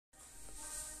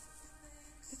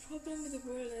problem with the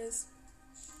world is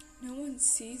no one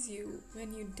sees you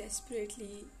when you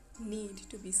desperately need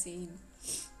to be seen.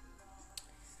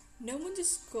 No one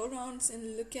just go around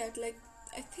and look at like,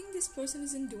 I think this person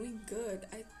isn't doing good.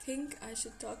 I think I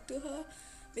should talk to her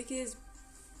because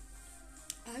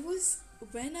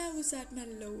when I was at my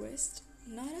lowest,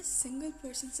 not a single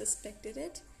person suspected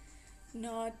it.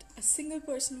 Not a single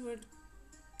person would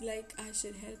like I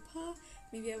should help her.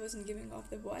 Maybe I wasn't giving off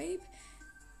the vibe.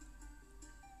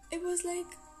 It was like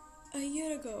a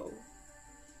year ago.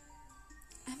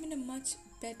 I'm in a much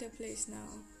better place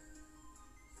now.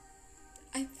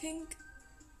 I think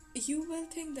you will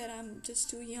think that I'm just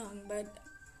too young, but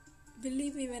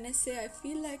believe me when I say I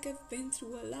feel like I've been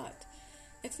through a lot.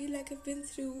 I feel like I've been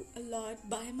through a lot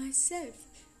by myself.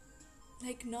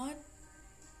 Like, not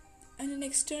in an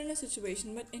external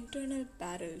situation, but internal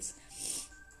battles.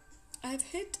 I've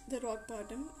hit the rock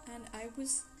bottom and I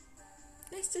was,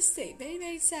 let's just say, very,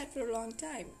 very sad for a long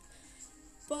time.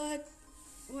 But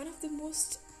one of the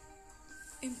most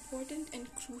important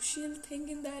and crucial thing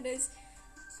in that is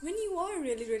when you are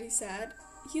really, really sad,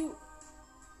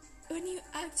 when you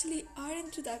actually are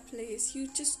into that place, you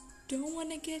just don't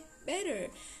want to get better.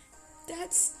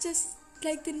 That's just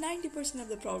like the 90% of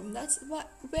the problem. That's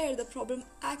where the problem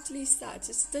actually starts.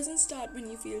 It doesn't start when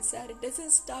you feel sad. It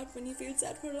doesn't start when you feel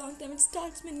sad for a long time. It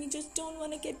starts when you just don't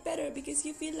want to get better because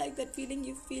you feel like that feeling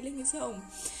you're feeling is home.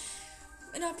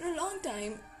 And after a long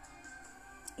time,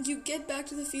 you get back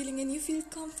to the feeling and you feel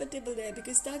comfortable there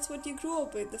because that's what you grew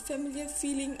up with, the familiar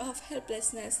feeling of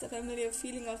helplessness, the familiar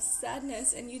feeling of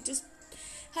sadness, and you just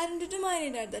hadn't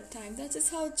determined it at that time. That's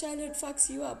just how childhood fucks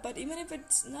you up. But even if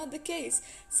it's not the case,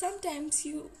 sometimes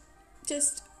you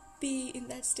just be in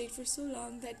that state for so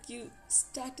long that you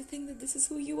start to think that this is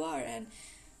who you are, and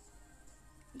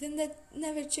then that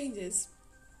never changes.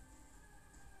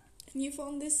 And you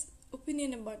form this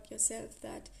opinion about yourself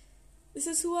that this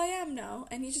is who I am now,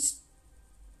 and you just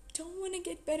don't want to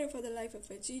get better for the life of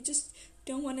it. You just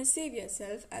don't want to save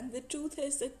yourself, and the truth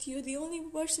is that you're the only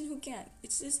person who can.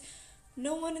 It's just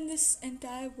no one in this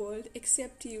entire world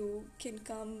except you can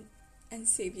come and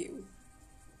save you.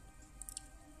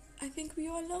 I think we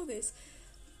all know this.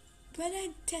 When I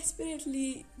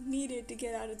desperately needed to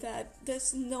get out of that,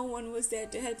 there's no one was there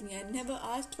to help me. I never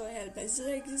asked for help. It's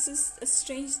like this is a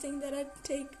strange thing that I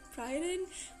take pride in,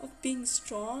 of being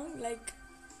strong. Like,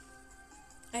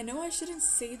 I know I shouldn't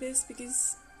say this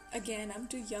because again I'm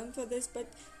too young for this,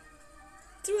 but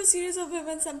through a series of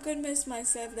events I'm convinced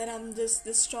myself that I'm just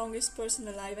the strongest person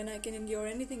alive and I can endure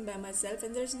anything by myself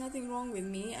and there's nothing wrong with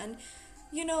me. And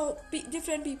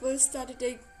different people start to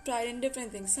take pride in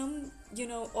different things. Some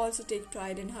also take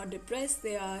pride in how depressed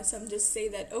they are. Some just say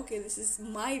that okay, this is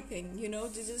my thing, to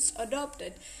just adopt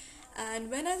it.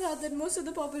 And when I thought that most of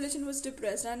the population was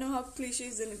depressed, I know how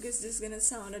cliches this is gonna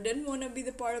sound. I didn't want to be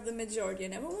the part of the majority. I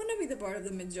never want to be the part of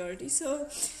the majority. So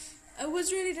I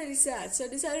was really, really sad. So I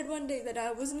decided one day that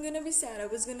I wasn't gonna be sad. I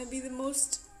was gonna be the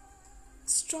most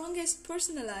strongest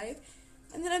person alive,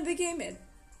 and then I became it.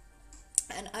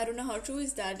 And I don't know how true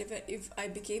is that, if I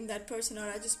became that person or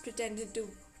I just pretended to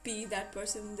be that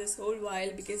person this whole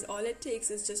while, because all it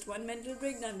takes is just one mental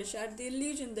breakdown to shatter the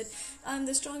illusion that I'm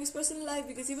the strongest person alive.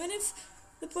 Because even if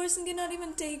the person cannot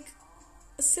even take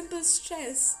a simple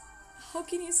stress, how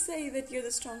can you say that you're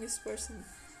the strongest person?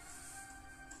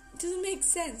 It doesn't make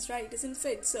sense, right? It doesn't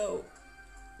fit. So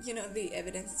the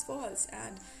evidence is false.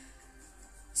 And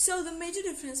so the major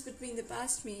difference between the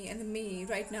past me and the me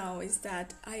right now is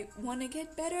that I want to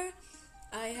get better.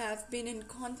 I have been in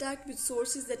contact with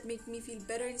sources that make me feel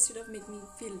better instead of make me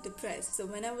feel depressed. So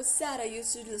when I was sad, I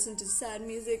used to listen to sad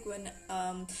music. When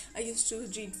I used to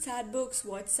read sad books,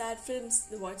 watch sad films,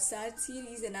 watch sad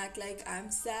series, and act like I'm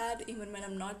sad even when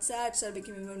I'm not sad. So I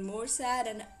became even more sad,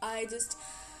 and I just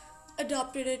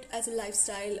adopted it as a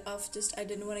lifestyle of just I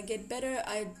didn't want to get better.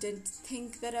 I didn't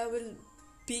think that I will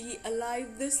be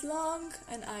alive this long,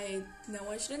 and I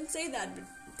know I shouldn't say that, but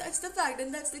that's the fact,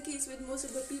 and that's the case with most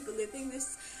of the people. They think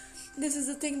this is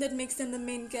the thing that makes them the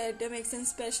main character, makes them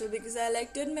special, because I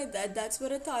like to admit that that's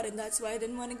what I thought, and that's why I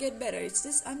didn't want to get better. It's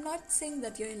just, I'm not saying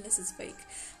that your illness is fake.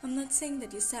 I'm not saying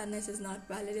that your sadness is not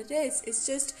valid. It is. It's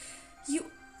just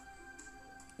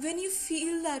when you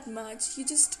feel that much, you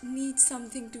just need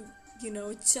something to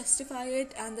justify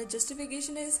it, and the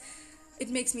justification is it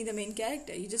makes me the main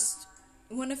character. You just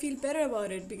want to feel better about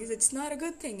it because it's not a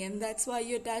good thing, and that's why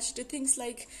you attach to things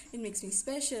like it makes me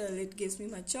special, it gives me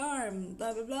my charm,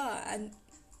 blah blah blah, and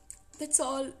that's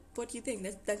all what you think.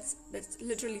 That's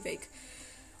literally fake.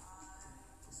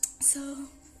 So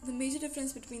the major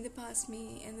difference between the past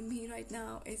me and the me right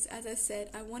now is, as I said,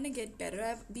 I want to get better.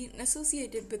 I've been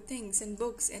associated with things and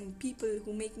books and people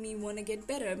who make me want to get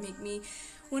better, make me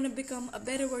want to become a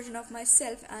better version of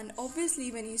myself. And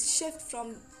obviously, when you shift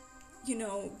from,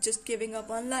 just giving up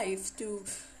on life to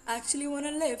actually want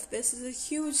to live, this is a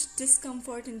huge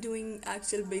discomfort in doing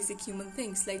actual basic human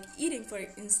things like eating, for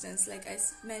instance. Like I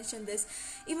mentioned this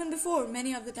even before,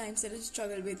 many of the times that I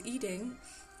struggle with eating,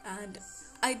 and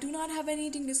I do not have an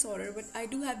eating disorder, but I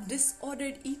do have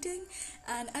disordered eating,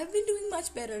 and I've been doing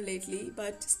much better lately,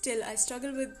 but still I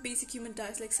struggle with basic human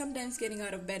tasks, like sometimes getting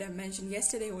out of bed. I mentioned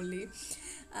yesterday only,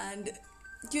 and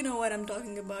you know what I'm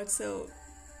talking about. So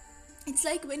it's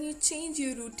like when you change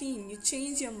your routine, you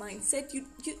change your mindset, you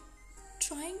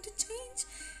trying to change,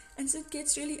 and so it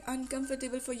gets really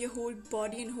uncomfortable for your whole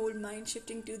body and whole mind,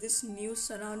 shifting to this new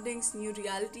surroundings, new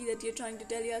reality that you're trying to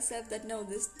tell yourself that no,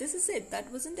 this is it,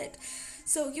 that wasn't it.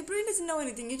 So your brain doesn't know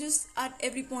anything. You just at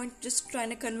every point just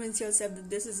trying to convince yourself that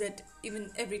this is it,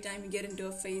 even every time you get into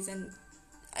a phase, and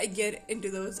I get into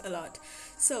those a lot.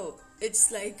 So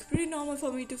it's like pretty normal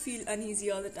for me to feel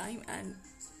uneasy all the time. And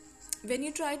when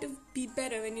you try to be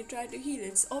better, when you try to heal,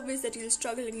 it's obvious that you'll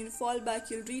struggle and you'll fall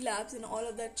back, you'll relapse and all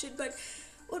of that shit. But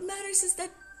what matters is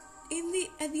that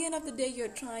at the end of the day, you're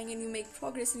trying and you make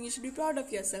progress, and you should be proud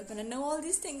of yourself. And I know all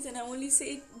these things, and I only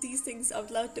say these things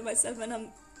out loud to myself when I'm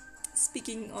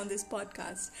speaking on this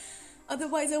podcast.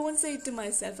 Otherwise, I won't say it to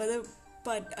myself,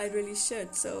 but I really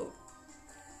should. So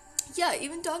yeah,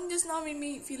 even talking just now made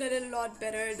me feel a lot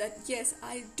better that yes,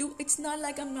 I do. It's not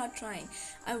like I'm not trying.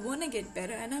 I want to get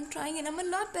better, and I'm trying, and I'm a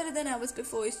lot better than I was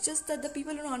before. It's just that the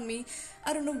people around me,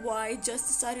 I don't know why, just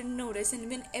started to notice. And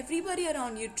when everybody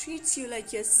around you treats you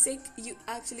like you're sick, you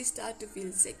actually start to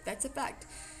feel sick. That's a fact.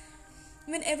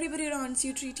 When everybody around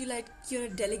you treat you like you're a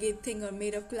delicate thing or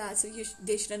made of glass, so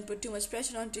they shouldn't put too much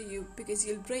pressure onto you because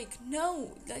you'll break.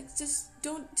 No, like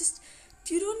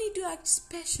you don't need to act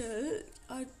special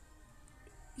or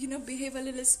behave a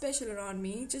little special around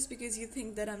me just because you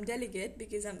think that I'm delicate,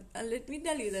 because let me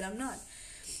tell you that I'm not.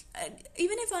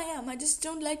 Even if I am, I just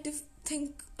don't like to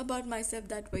think about myself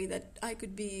that way, that I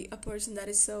could be a person that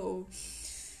is so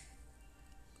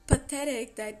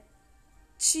pathetic that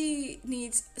she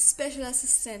needs a special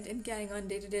assistant in carrying on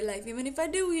day-to-day life. Even if I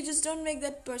do, you just don't make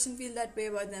that person feel that way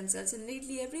about themselves. And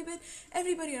lately,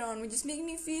 everybody around me just make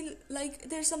me feel like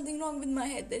there's something wrong with my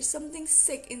head. There's something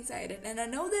sick inside it. And I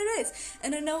know there is.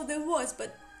 And I know there was.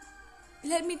 But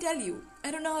let me tell you, I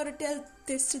don't know how to tell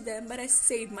this to them, but I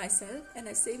saved myself. And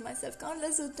I saved myself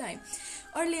countless of time.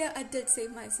 Earlier, I did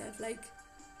save myself. Like,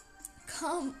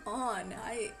 come on.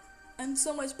 I'm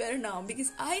so much better now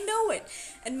because I know it.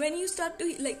 And when you start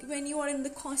to, when you are in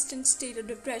the constant state of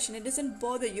depression, it doesn't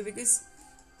bother you because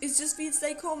it just feels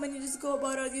like home, and you just go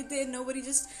about all your day, nobody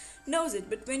just knows it.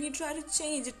 But when you try to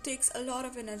change, it takes a lot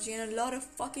of energy and a lot of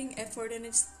fucking effort, and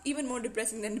it's even more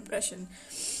depressing than depression.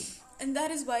 And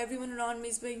that is why everyone around me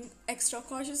is being extra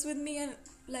cautious with me, and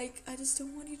I just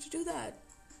don't want you to do that.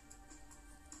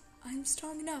 I'm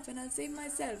strong enough and I'll save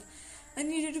myself. I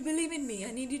need you to believe in me.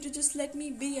 I need you to just let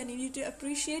me be. I need you to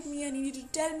appreciate me. I need you to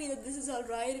tell me that this is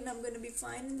alright and I'm going to be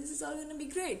fine and this is all going to be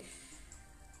great.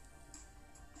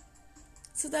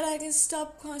 So that I can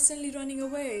stop constantly running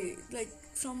away,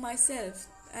 from myself,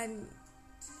 and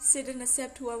sit and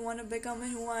accept who I want to become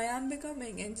and who I am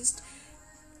becoming, and just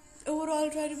overall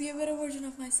try to be a better version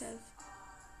of myself.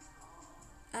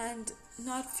 And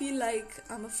not feel like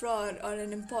I'm a fraud or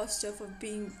an imposter for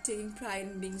taking pride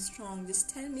in being strong. Just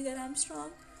tell me that I'm strong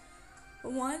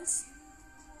for once.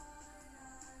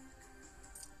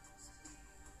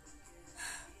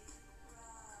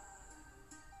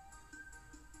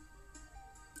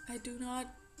 I do not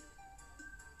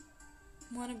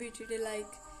want to be treated like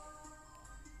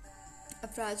a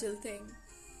fragile thing,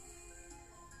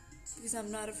 because I'm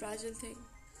not a fragile thing.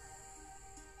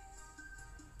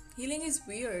 Healing is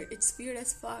weird. It's weird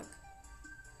as fuck.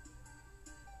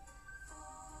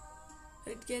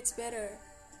 But it gets better.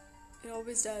 It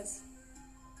always does.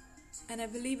 And I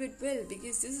believe it will,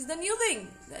 because this is the new thing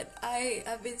that I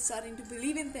have been starting to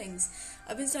believe in things.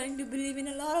 I've been starting to believe in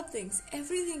a lot of things.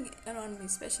 Everything around me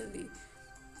especially.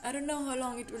 I don't know how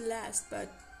long it will last, but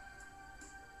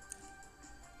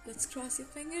let's cross your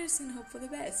fingers and hope for the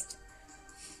best.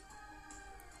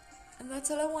 And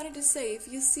that's all I wanted to say. If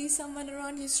you see someone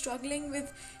around you struggling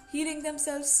with healing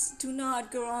themselves, do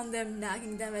not go around them,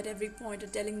 nagging them at every point, or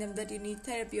telling them that you need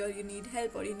therapy or you need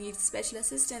help or you need special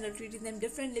assistant, or treating them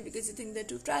differently because you think they're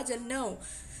too fragile. No.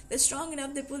 They're strong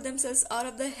enough. They pulled themselves out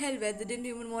of the hell where they didn't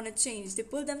even want to change. They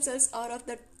pulled themselves out of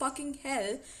that fucking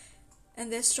hell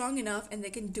and they're strong enough and they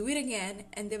can do it again,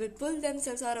 and they will pull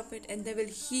themselves out of it, and they will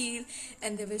heal,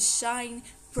 and they will shine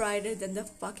brighter than the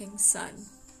fucking sun.